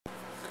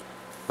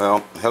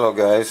Well, hello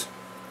guys.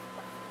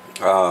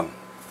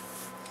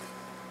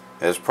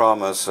 As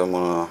promised, I'm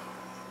going to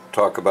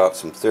talk about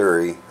some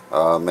theory,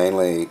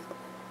 mainly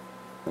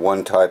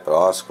one type of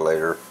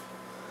oscillator.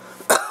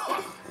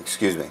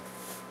 Excuse me.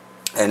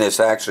 And this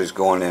actually is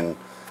going in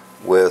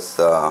with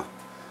the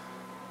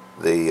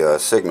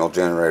signal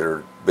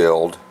generator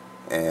build,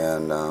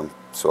 and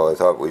so I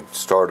thought we'd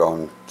start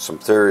on some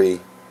theory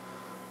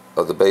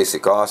of the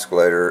basic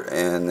oscillator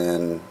and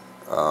then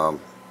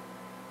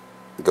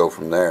go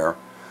from there.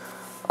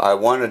 I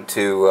wanted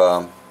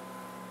to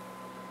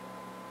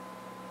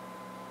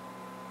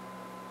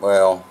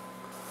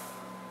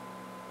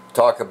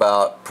talk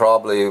about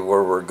probably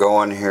where we're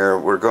going here.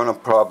 We're going to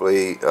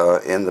probably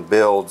in the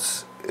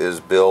builds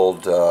is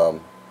build the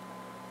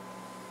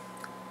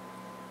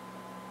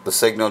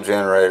signal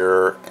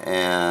generator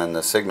and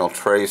the signal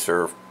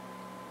tracer,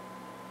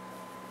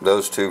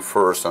 those two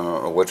first. I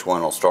don't know which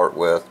one I'll start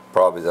with.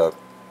 Probably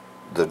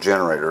the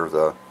generator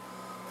the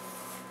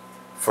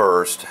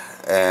first,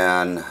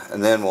 and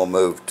then we'll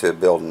move to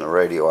building the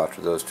radio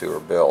after those two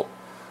are built.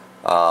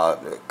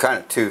 Kind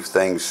of two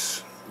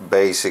things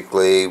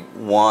basically.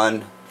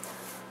 One,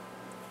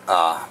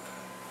 the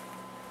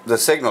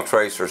signal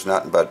tracer is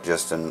nothing but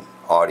just an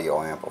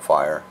audio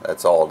amplifier.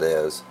 That's all it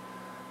is.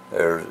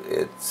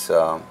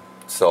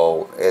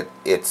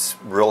 It's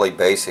really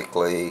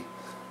basically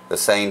the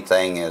same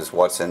thing as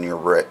what's in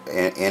your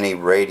any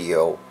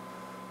radio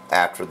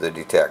after the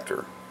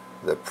detector,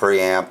 the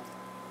preamp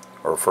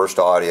or first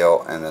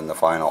audio and then the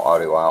final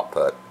audio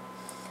output.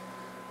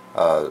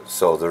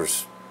 So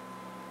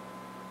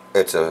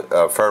it's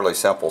a fairly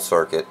simple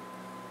circuit,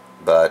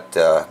 but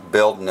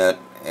building it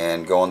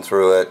and going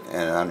through it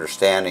and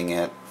understanding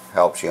it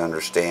helps you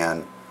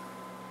understand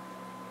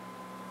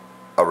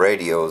a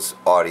radio's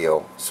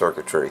audio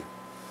circuitry.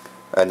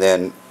 And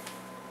then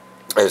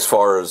as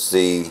far as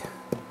the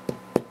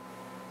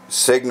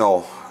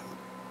signal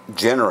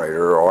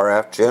generator or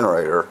RF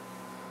generator,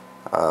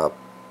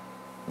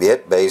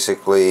 it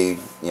basically,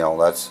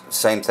 that's the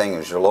same thing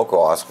as your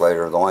local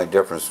oscillator. The only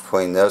difference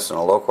between this and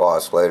a local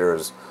oscillator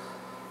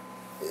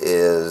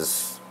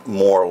is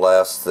more or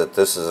less that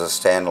this is a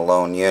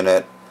standalone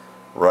unit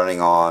running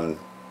on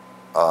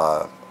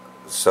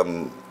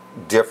some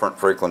different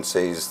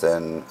frequencies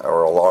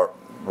or a lot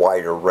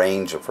wider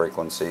range of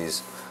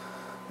frequencies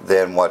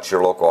than what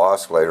your local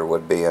oscillator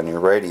would be on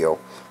your radio.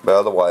 But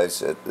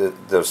otherwise,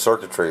 the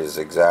circuitry is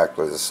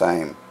exactly the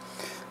same.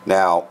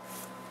 Now,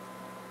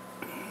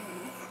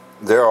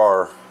 there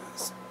are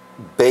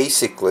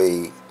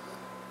basically,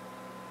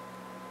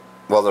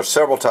 there's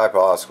several types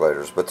of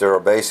oscillators, but there are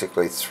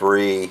basically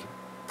three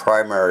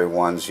primary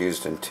ones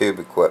used in tube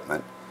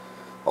equipment.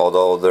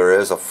 Although there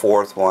is a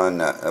fourth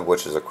one,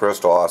 which is a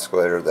crystal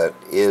oscillator, that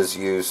is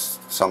used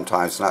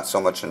sometimes, not so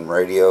much in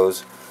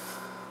radios,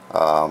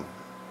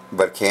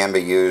 but can be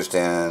used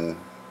in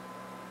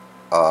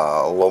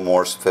a little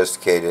more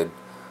sophisticated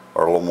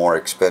or a little more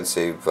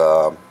expensive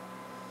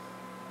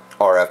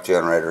RF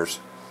generators.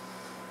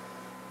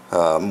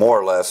 More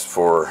or less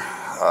for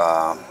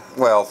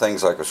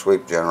things like a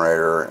sweep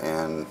generator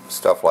and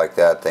stuff like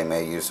that. They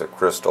may use a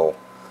crystal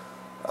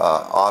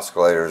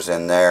oscillators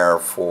in there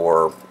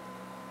for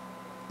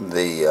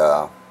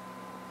the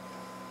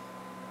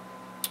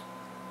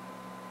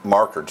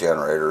marker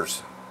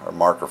generators or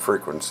marker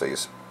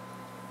frequencies.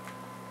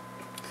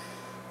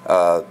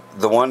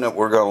 The one that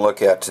we're going to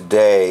look at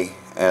today,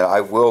 and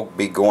I will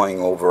be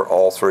going over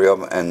all three of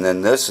them, and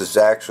then this is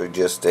actually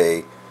just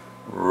a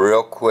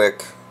real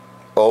quick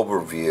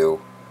overview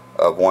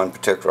of one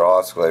particular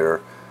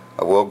oscillator.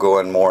 I will go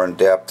in more in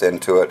depth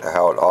into it,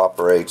 how it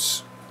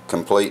operates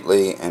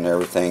completely and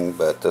everything,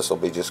 but this will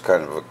be just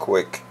kind of a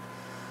quick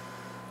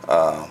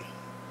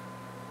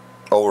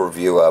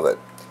overview of it.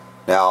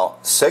 Now,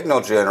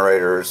 signal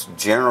generators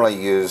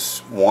generally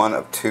use one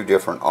of two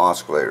different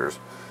oscillators.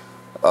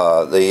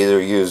 They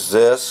either use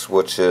this,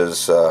 which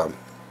is a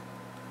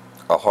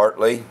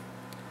Hartley,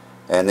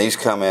 and these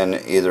come in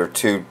either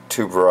two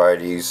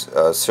varieties,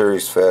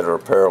 series fed or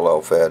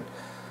parallel fed.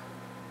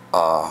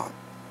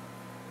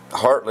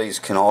 Hartleys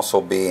can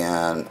also be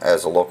in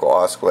as a local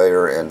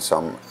oscillator in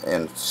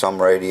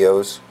some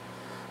radios.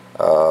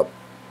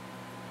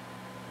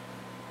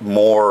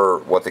 More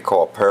what they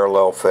call a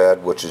parallel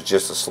fed, which is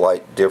just a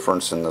slight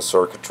difference in the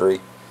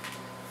circuitry.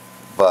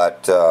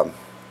 But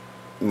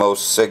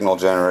most signal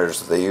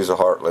generators, if they use a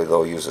Hartley,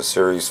 they'll use a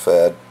series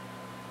fed,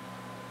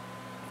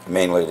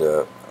 mainly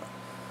there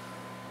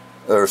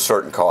are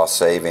certain cost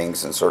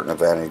savings and certain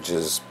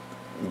advantages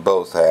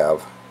both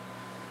have.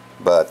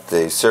 But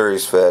the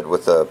series fed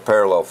with the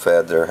parallel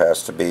fed, there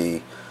has to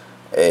be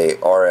a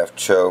RF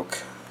choke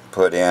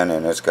put in,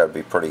 and it's got to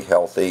be pretty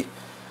healthy.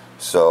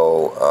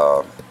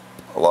 So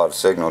a lot of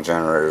signal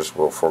generators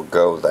will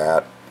forego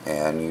that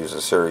and use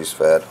a series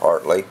fed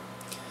Hartley.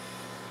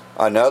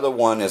 Another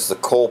one is the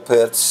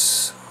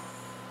Colpitts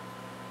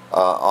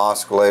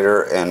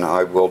Oscillator, and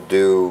I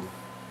will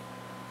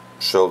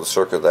show the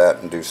circuit of that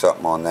and do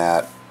something on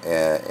that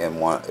in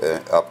one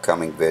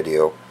upcoming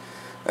video.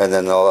 And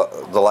then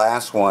the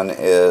last one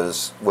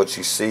is what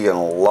you see in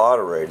a lot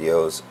of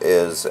radios,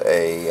 is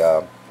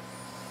a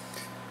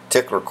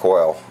Tickler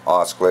coil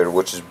oscillator,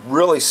 which is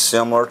really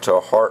similar to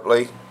a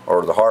Hartley,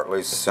 or the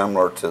Hartley's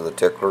similar to the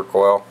Tickler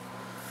coil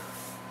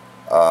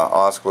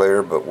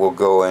oscillator, but we'll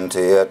go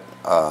into it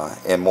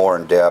more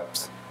in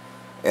depth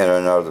in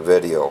another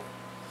video.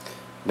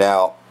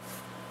 Now,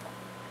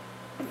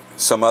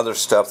 some other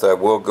stuff that I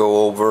will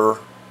go over,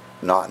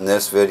 not in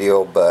this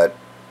video, but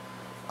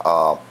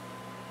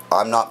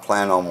I'm not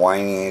planning on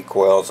winding any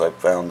coils. I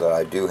found that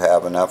I do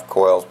have enough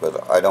coils,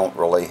 but I don't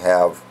really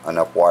have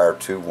enough wire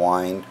to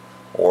wind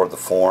or the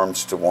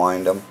forms to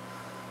wind them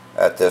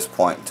at this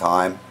point in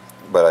time.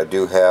 But I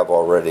do have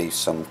already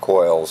some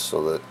coils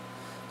so that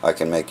I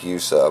can make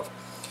use of.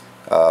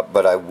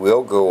 But I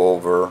will go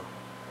over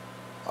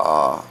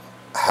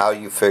how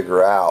you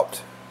figure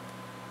out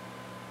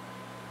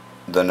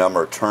the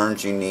number of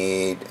turns you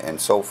need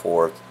and so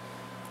forth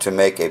to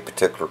make a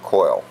particular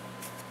coil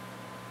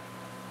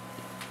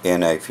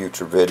in a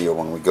future video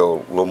when we go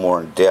a little more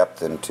in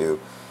depth into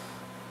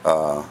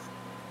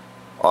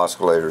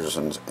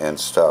oscillators and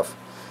stuff.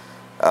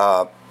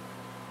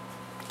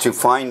 To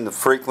find the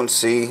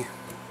frequency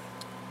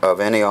of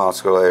any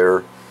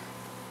oscillator,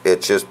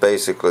 it's just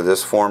basically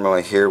this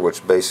formula here,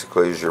 which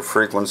basically is your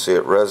frequency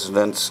at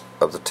resonance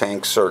of the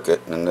tank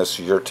circuit, and this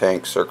is your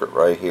tank circuit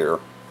right here.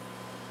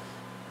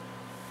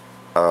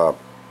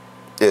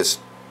 Is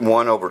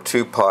 1 over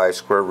 2 pi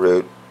square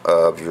root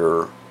of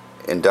your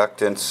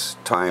inductance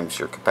times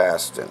your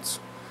capacitance.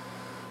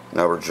 In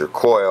other words, your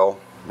coil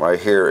right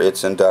here,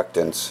 its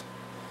inductance,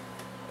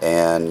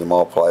 and you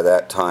multiply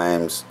that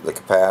times the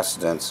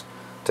capacitance,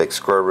 take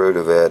square root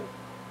of it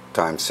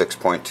times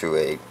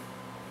 6.28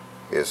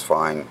 is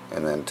fine,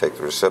 and then take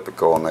the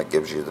reciprocal, and that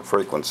gives you the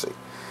frequency.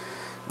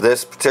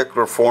 This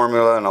particular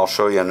formula, and I'll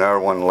show you another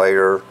one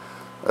later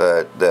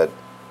that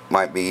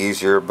might be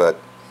easier, but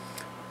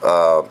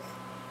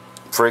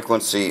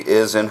frequency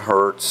is in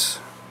hertz,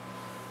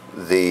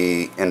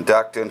 the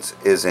inductance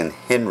is in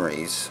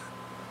henries,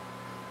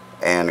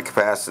 and the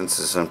capacitance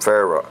is in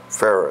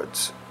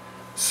farads.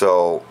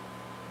 So,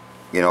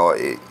 you know,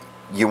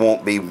 you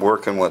won't be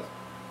working with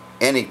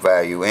any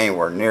value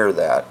anywhere near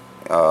that.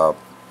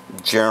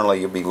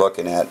 Generally, you'll be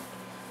looking at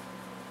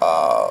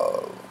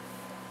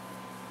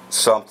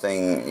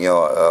something, you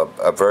know,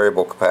 a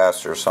variable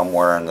capacitor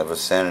somewhere in the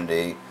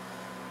vicinity,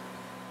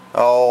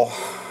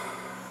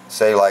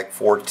 say like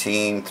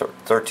 13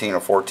 or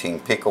 14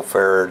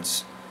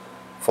 picofarads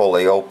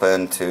fully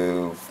open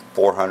to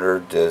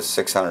 400 to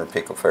 600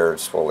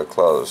 picofarads fully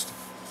closed.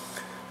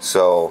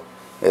 So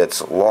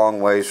it's a long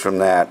ways from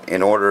that.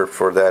 In order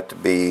for that to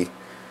be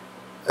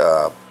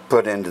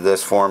put into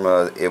this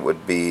formula, it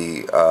would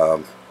be,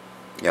 you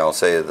know,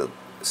 say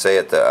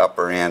at the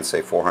upper end,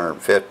 say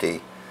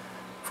 450,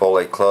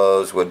 fully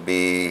closed would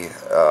be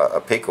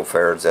a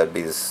picofarads. That'd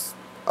be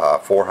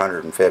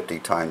 450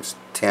 times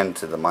 10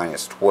 to the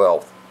minus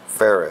 12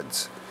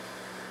 farads.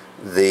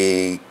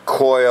 The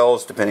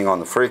coils, depending on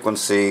the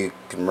frequency,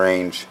 can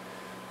range.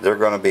 They're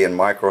going to be in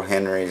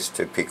microhenries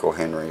to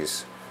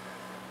picohenries,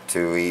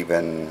 to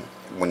even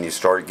when you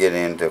start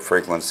getting into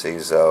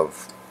frequencies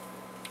of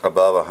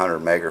above 100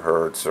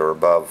 megahertz or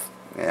above,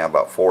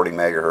 about 40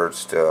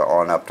 megahertz to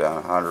on up to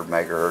 100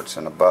 megahertz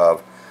and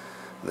above,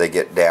 they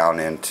get down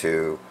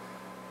into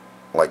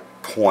like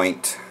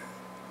 0.10,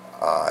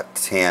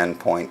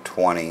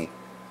 0.20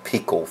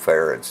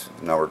 picofarads.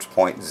 In other words,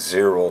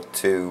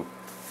 0.02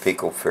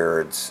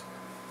 picofarads,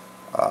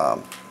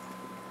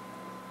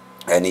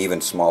 and even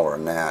smaller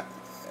than that,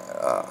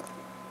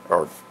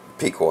 or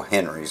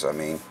picohenries, I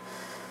mean.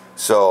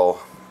 So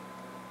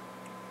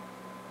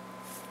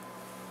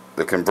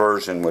the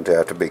conversion would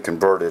have to be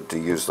converted to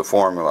use the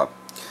formula.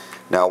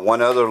 Now,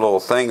 one other little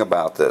thing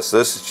about this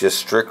is just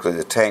strictly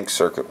the tank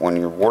circuit. When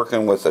you're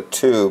working with a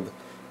tube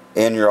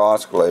in your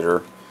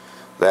oscillator,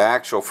 the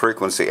actual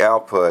frequency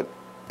output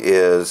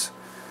is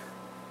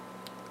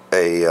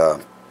a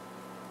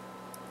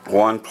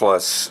 1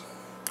 plus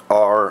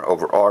R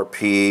over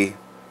RP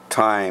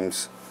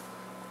times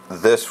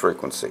this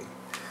frequency.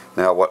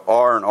 Now, what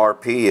R and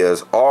RP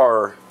is,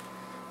 R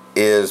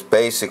is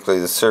basically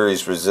the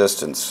series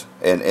resistance,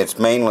 and it's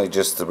mainly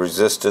just the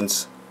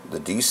resistance, the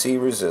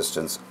DC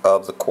resistance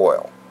of the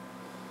coil.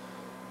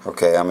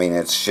 Okay, I mean,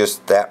 it's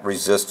just that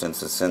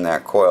resistance that's in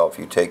that coil if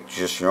you take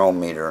just your own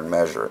meter and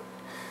measure it.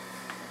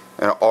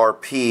 And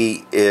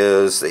RP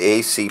is the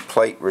AC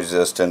plate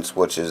resistance,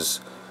 which is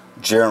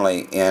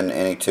generally in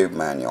any tube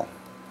manual,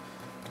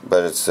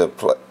 but it's the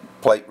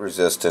plate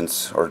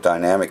resistance, or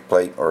dynamic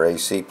plate or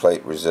AC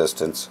plate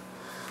resistance.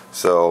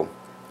 So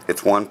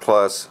it's 1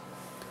 plus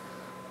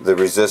the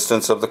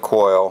resistance of the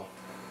coil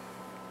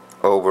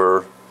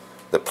over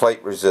the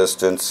plate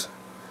resistance,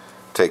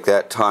 take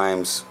that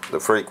times the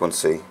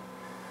frequency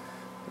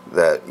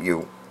that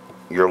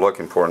you're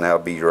looking for, and that'll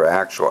be your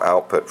actual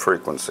output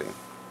frequency.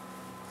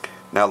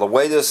 Now, the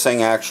way this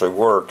thing actually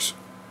works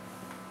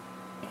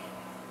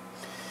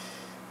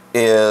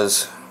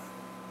is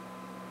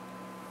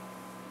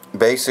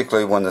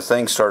basically when the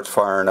thing starts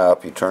firing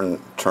up, you turn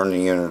the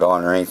unit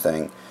on or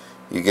anything,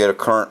 you get a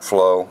current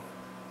flow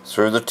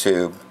through the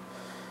tube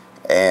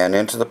and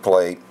into the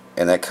plate,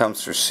 and that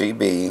comes through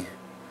CB,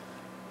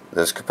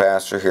 this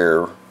capacitor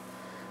here.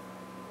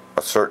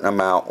 A certain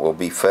amount will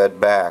be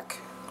fed back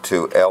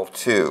to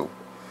L2.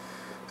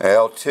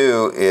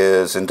 L2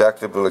 is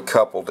inductively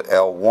coupled to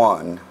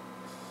L1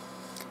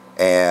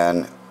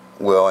 and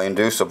will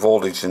induce a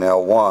voltage in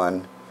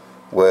L1,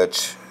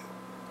 which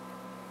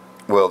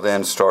will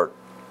then start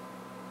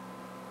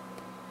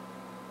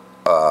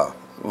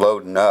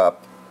loading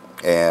up,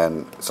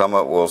 and some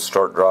of it will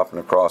start dropping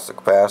across the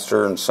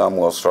capacitor and some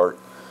will start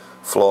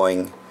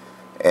flowing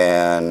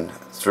and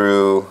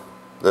through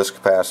this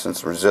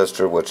capacitance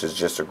resistor, which is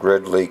just a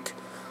grid leak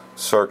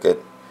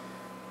circuit,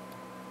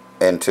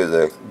 into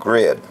the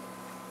grid.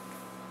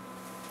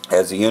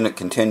 As the unit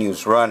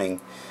continues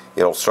running,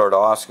 it'll start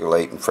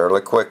oscillating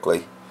fairly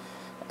quickly,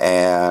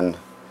 and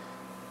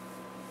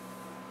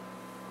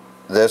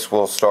this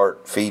will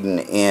start feeding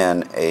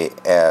in a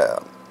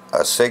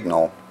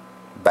signal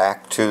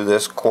back to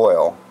this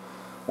coil,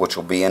 which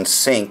will be in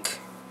sync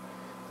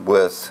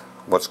with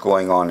what's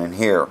going on in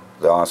here,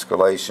 the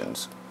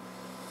oscillations,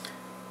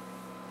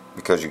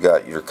 because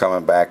you're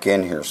coming back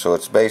in here. So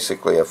it's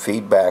basically a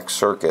feedback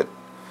circuit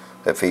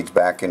that feeds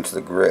back into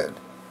the grid,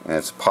 and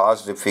it's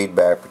positive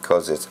feedback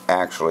because it's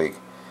actually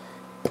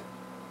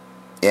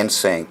in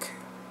sync.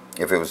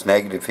 If it was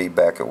negative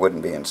feedback, it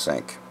wouldn't be in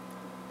sync.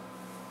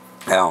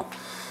 Now,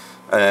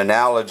 an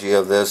analogy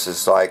of this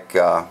is like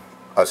a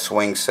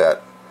swing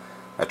set,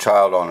 a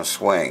child on a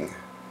swing.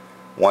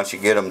 Once you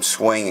get them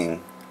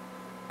swinging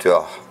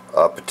to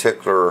a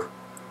particular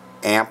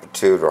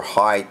amplitude or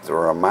height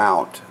or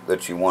amount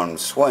that you want them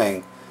to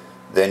swing,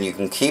 then you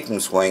can keep them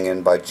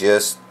swinging by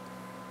just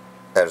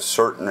at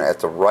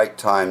the right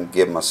time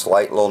give them a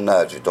slight little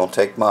nudge. It don't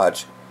take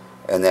much,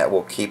 and that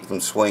will keep them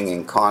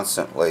swinging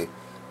constantly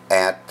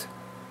at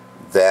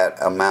that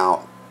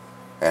amount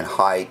and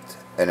height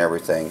and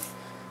everything.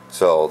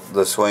 So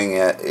the swing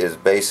is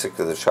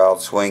basically, the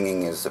child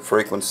swinging is the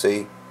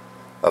frequency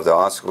of the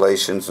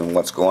oscillations and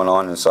what's going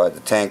on inside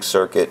the tank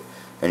circuit,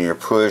 and your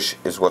push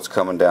is what's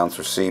coming down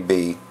through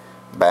CB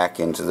back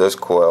into this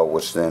coil,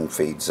 which then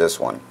feeds this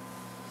one.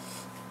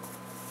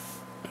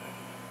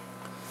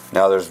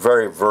 Now there's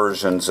various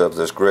versions of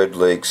this grid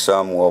leak.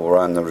 Some will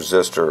run the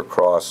resistor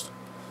across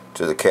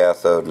to the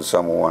cathode, and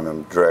some will run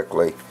them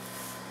directly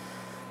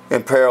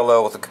in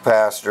parallel with the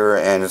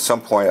capacitor, and at some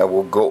point I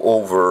will go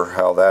over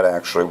how that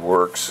actually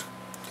works.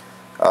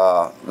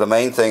 The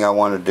main thing I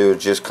want to do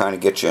is just kind of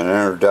get you an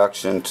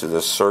introduction to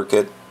the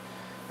circuit,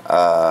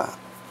 and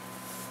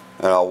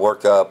I'll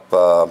work up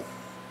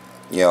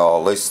you know,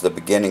 at least the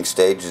beginning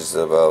stages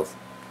of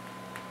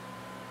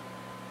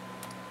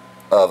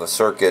a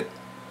circuit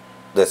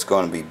that's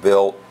going to be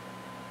built,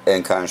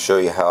 and kind of show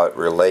you how it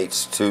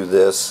relates to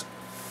this.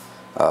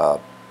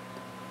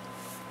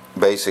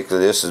 Basically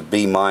this is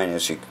B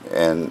minus,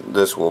 and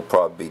this will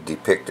probably be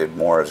depicted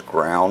more as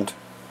ground,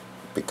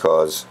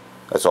 because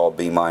that's all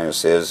B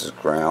minus is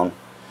ground.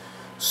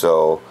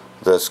 So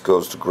this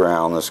goes to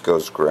ground, this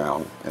goes to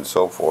ground, and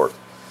so forth.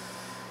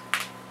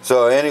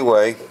 So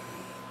anyway,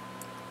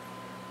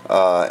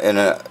 in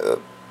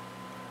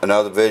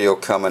another video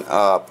coming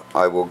up,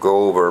 I will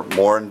go over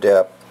more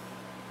in-depth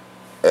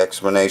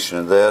explanation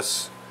of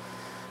this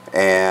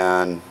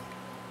and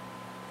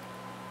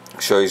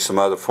show you some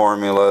other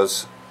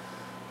formulas,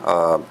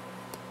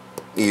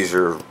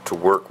 easier to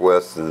work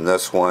with than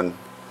this one,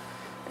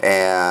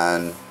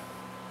 and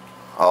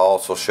I'll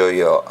also show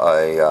you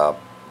a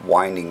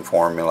winding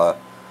formula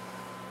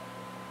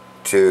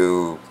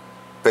to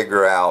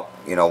figure out,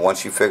 you know,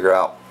 once you figure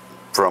out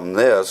from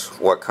this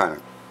what kind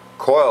of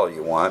coil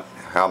you want,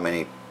 how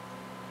many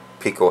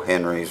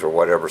picohenries or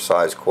whatever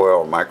size coil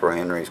or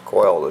microhenries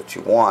coil that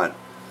you want,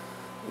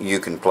 you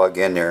can plug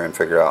in there and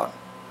figure out,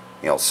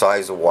 you know,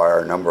 size of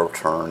wire, number of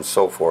turns,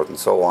 so forth and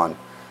so on,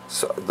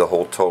 so the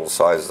whole total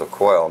size of the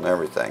coil and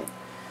everything.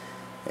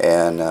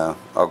 And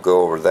I'll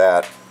go over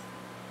that.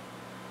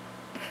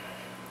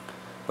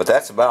 But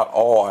that's about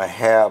all I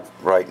have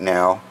right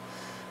now.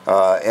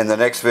 In the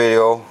next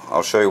video,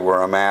 I'll show you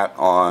where I'm at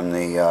on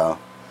the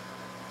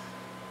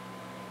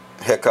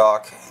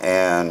Hickok,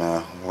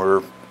 and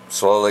we're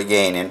slowly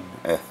gaining,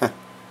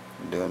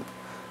 doing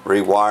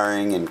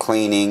rewiring and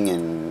cleaning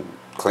and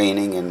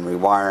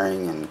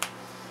rewiring, and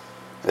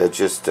it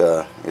just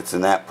it's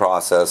in that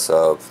process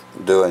of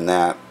doing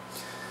that.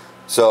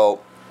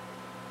 So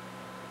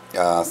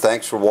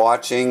thanks for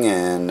watching,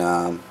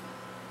 and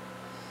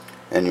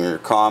your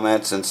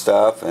comments and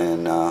stuff,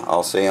 and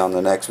I'll see you on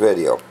the next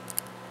video.